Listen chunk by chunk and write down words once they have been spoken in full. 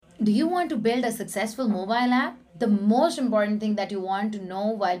Do you want to build a successful mobile app? The most important thing that you want to know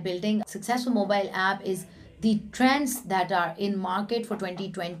while building a successful mobile app is the trends that are in market for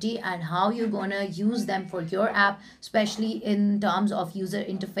 2020 and how you're going to use them for your app, especially in terms of user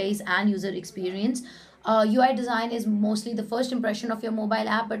interface and user experience. UI design is mostly the first impression of your mobile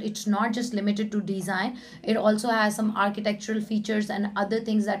app, but it's not just limited to design. It also has some architectural features and other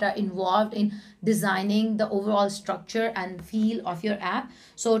things that are involved in designing the overall structure and feel of your app.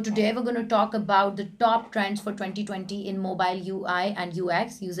 So today we're going to talk about the top trends for 2020 in mobile UI and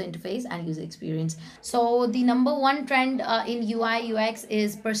UX, user interface and user experience. So the number one trend in UI UX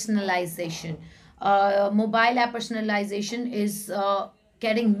is personalization. Mobile app personalization is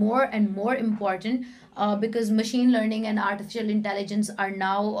getting more and more important because machine learning and artificial intelligence are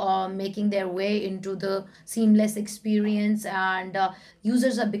now making their way into the seamless experience, and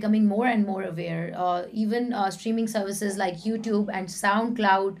users are becoming more and more aware. Even streaming services like YouTube and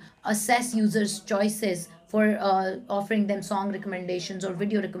SoundCloud assess users' choices for offering them song recommendations or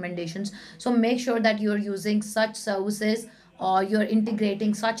video recommendations. So make sure that you're using such services or you're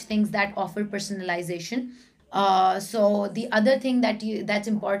integrating such things that offer personalization. So the other thing that's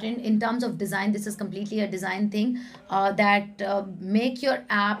important in terms of design, this is completely a design thing, that make your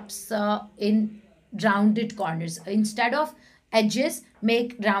apps in rounded corners instead of edges.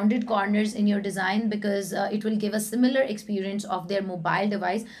 Make rounded corners in your design because it will give a similar experience of their mobile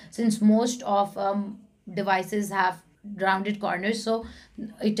device, since most of devices have rounded corners. So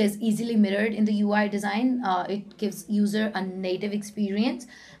it is easily mirrored in the UI design. It gives user a native experience,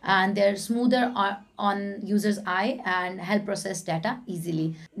 and they're smoother on user's eye and help process data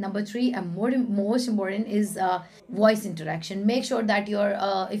easily. Number three, and most important, is voice interaction. Make sure that you're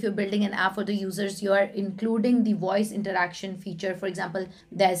if you're building an app for the users, you are including the voice interaction feature. For example,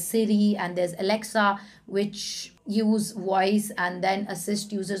 there's Siri and there's Alexa, which use voice and then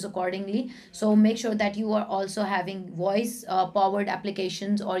assist users accordingly. So make sure that you are also having voice powered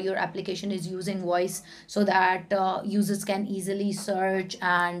applications, or your application is using voice, so that users can easily search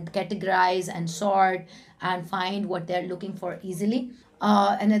and categorize and sort and find what they're looking for easily.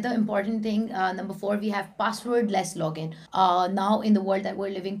 Another important thing, number four, we have passwordless login. Now in the world that we're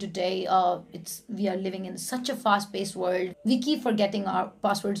living today, it's we are living in such a fast-paced world. We keep forgetting our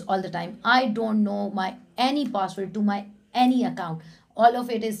passwords all the time. I don't know my any password to my any account. All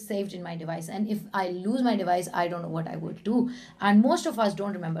of it is saved in my device, and if I lose my device, I don't know what I would do. And most of us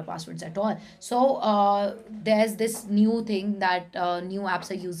don't remember passwords at all. So there's this new thing that new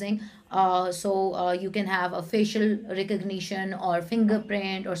apps are using. You can have a facial recognition or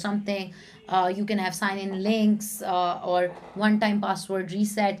fingerprint or something. You can have sign in links or one time password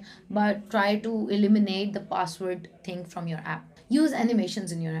reset, but try to eliminate the password thing from your app. Use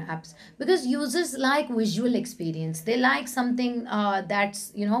animations in your apps because users like visual experience. They like something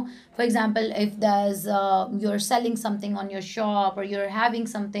that's, for example, if there's you're selling something on your shop or you're having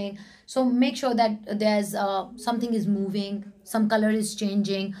something, so make sure that there's something is moving, some color is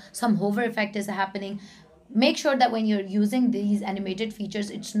changing, some hover effect is happening. Make sure that when you're using these animated features,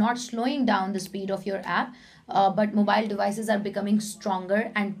 it's not slowing down the speed of your app. But mobile devices are becoming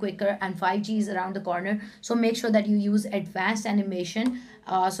stronger and quicker, and 5G is around the corner. So make sure that you use advanced animation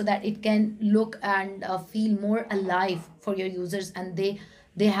so that it can look and feel more alive for your users, and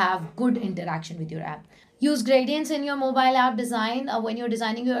they have good interaction with your app. Use gradients in your mobile app design. When you're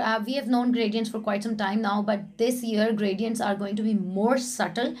designing your app, we have known gradients for quite some time now, but this year gradients are going to be more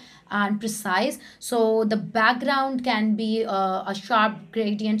subtle and precise. So the background can be a sharp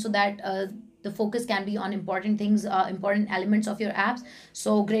gradient, so that the focus can be on important things, important elements of your apps.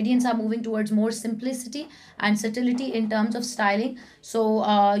 So gradients are moving towards more simplicity and subtlety in terms of styling.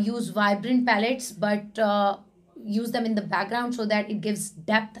 So use vibrant palettes, but use them in the background so that it gives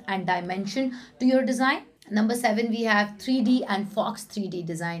depth and dimension to your design. Number seven, we have 3D and Fox 3D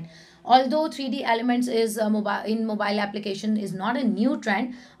design. Although 3D elements is mobile application is not a new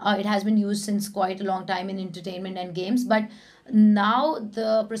trend, it has been used since quite a long time in entertainment and games. But now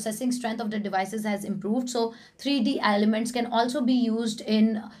the processing strength of the devices has improved, so 3D elements can also be used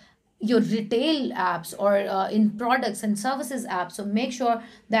in your retail apps or in products and services apps. So make sure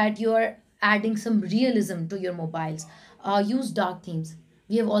that you're adding some realism to your mobiles. Use dark themes.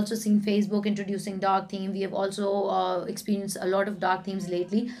 We have also seen Facebook introducing dark theme. We have also experienced a lot of dark themes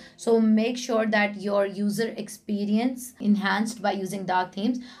lately. So make sure that your user experience enhanced by using dark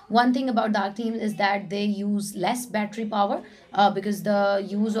themes. One thing about dark themes is that they use less battery power because the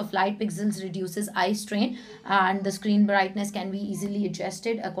use of light pixels reduces eye strain, and the screen brightness can be easily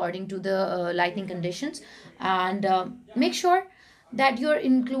adjusted according to the lighting conditions. And make sure that you're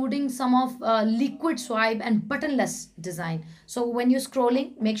including some of liquid swipe and buttonless design. So when you're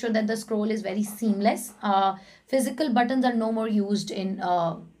scrolling, make sure that the scroll is very seamless. Physical buttons are no more used in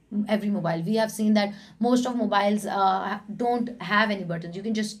every mobile. We have seen that most of mobiles don't have any buttons. You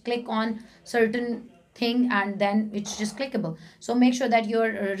can just click on certain thing and then it's just clickable. So make sure that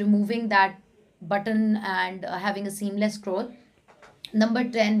you're removing that button and having a seamless scroll. Number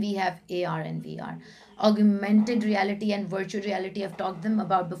 10, we have AR and VR. Augmented reality and virtual reality, I've talked them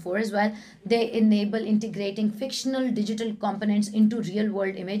about before as well. They enable integrating fictional digital components into real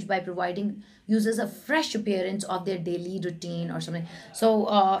world image by providing users a fresh appearance of their daily routine or something.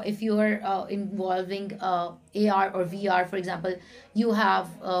 So if you are involving AR or VR, for example, you have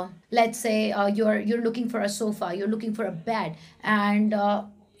let's say you're looking for a sofa, you're looking for a bed, and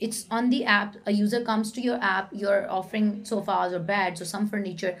it's on the app. A user comes to your app, you're offering sofas or beds or some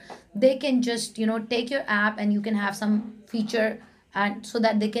furniture, they can just take your app and you can have some feature, and so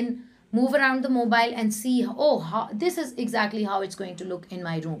that they can move around the mobile and see, oh, how, this is exactly how it's going to look in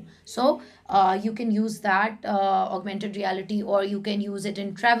my room. So you can use that augmented reality, or you can use it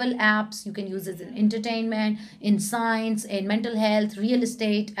in travel apps, you can use it in entertainment, in science, in mental health, real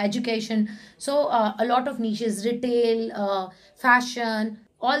estate, education. So a lot of niches, retail, fashion,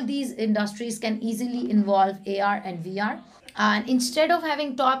 all these industries can easily involve AR and VR. And instead of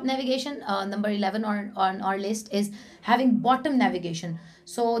having top navigation, number 11 on our list is having bottom navigation,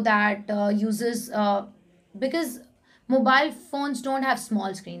 so that users, because mobile phones don't have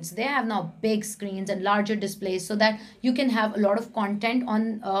small screens, they have now big screens and larger displays, so that you can have a lot of content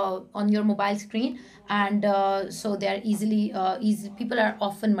on your mobile screen. And so they are easily easy, people are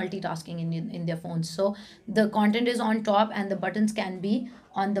often multitasking in their phones, so the content is on top and the buttons can be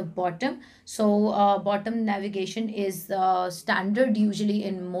on the bottom. So bottom navigation is standard usually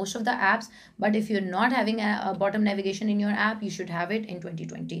in most of the apps, but if you're not having a bottom navigation in your app, you should have it in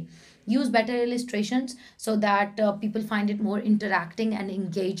 2020. Use better illustrations so that people find it more interacting and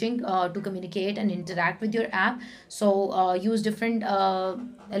engaging to communicate and interact with your app. So use different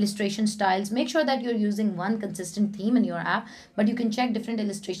illustration styles. Make sure that you're using one consistent theme in your app, but you can check different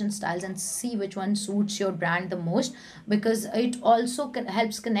illustration styles and see which one suits your brand the most, because it also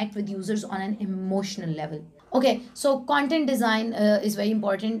helps connect with users on an emotional level. Okay, so content design is very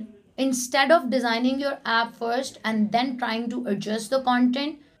important. Instead of designing your app first and then trying to adjust the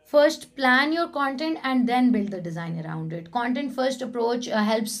content, first plan your content and then build the design around it. Content first approach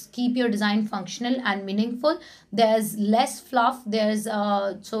helps keep your design functional and meaningful. There's less fluff.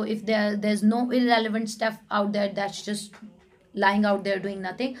 So if there's no irrelevant stuff out there that's just lying out there doing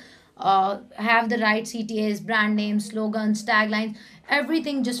nothing. Have the right CTAs, brand names, slogans, taglines,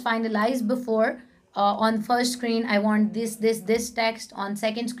 everything just finalized before. On first screen I want this text, on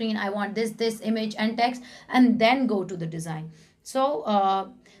second screen I want this image and text, and then go to the design.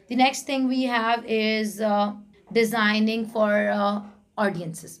 So the next thing we have is designing for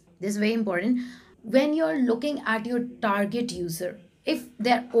audiences. This is very important. When you're looking at your target user, if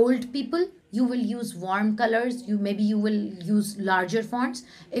they're old people, you will use warm colors, you will use larger fonts.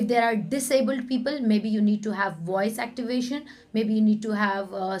 If there are disabled people, maybe you need to have voice activation, maybe you need to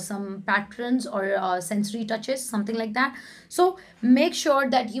have some patterns or sensory touches, something like that. So make sure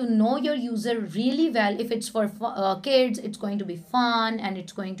that you know your user really well. If it's for kids, it's going to be fun and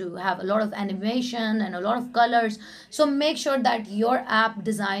it's going to have a lot of animation and a lot of colors. So make sure that your app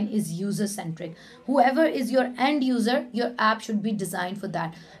design is user centric. Whoever is your end user, your app should be designed for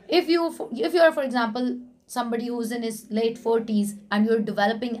that. If you are, for example, somebody who's in his late 40s and you're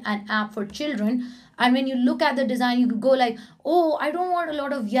developing an app for children, and when you look at the design, you could go like, oh, I don't want a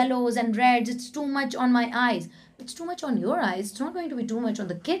lot of yellows and reds, it's too much on my eyes. It's too much on your eyes, it's not going to be too much on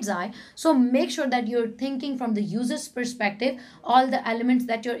the kid's eye. So make sure that you're thinking from the user's perspective. All the elements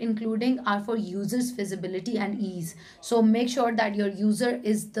that you're including are for users' visibility and ease. So make sure that your user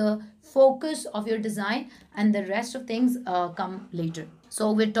is the focus of your design and the rest of things come later.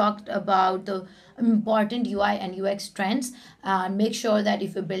 So we talked about the important UI and UX trends, and make sure that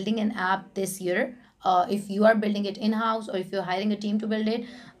if you're building an app this year, if you are building it in-house or if you're hiring a team to build it,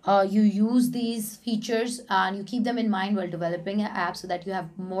 you use these features and you keep them in mind while developing an app, so that you have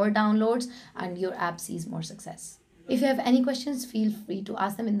more downloads and your app sees more success. If you have any questions, feel free to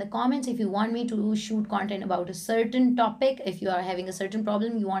ask them in the comments. If you want me to shoot content about a certain topic, if you are having a certain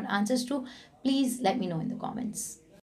problem you want answers to, please let me know in the comments.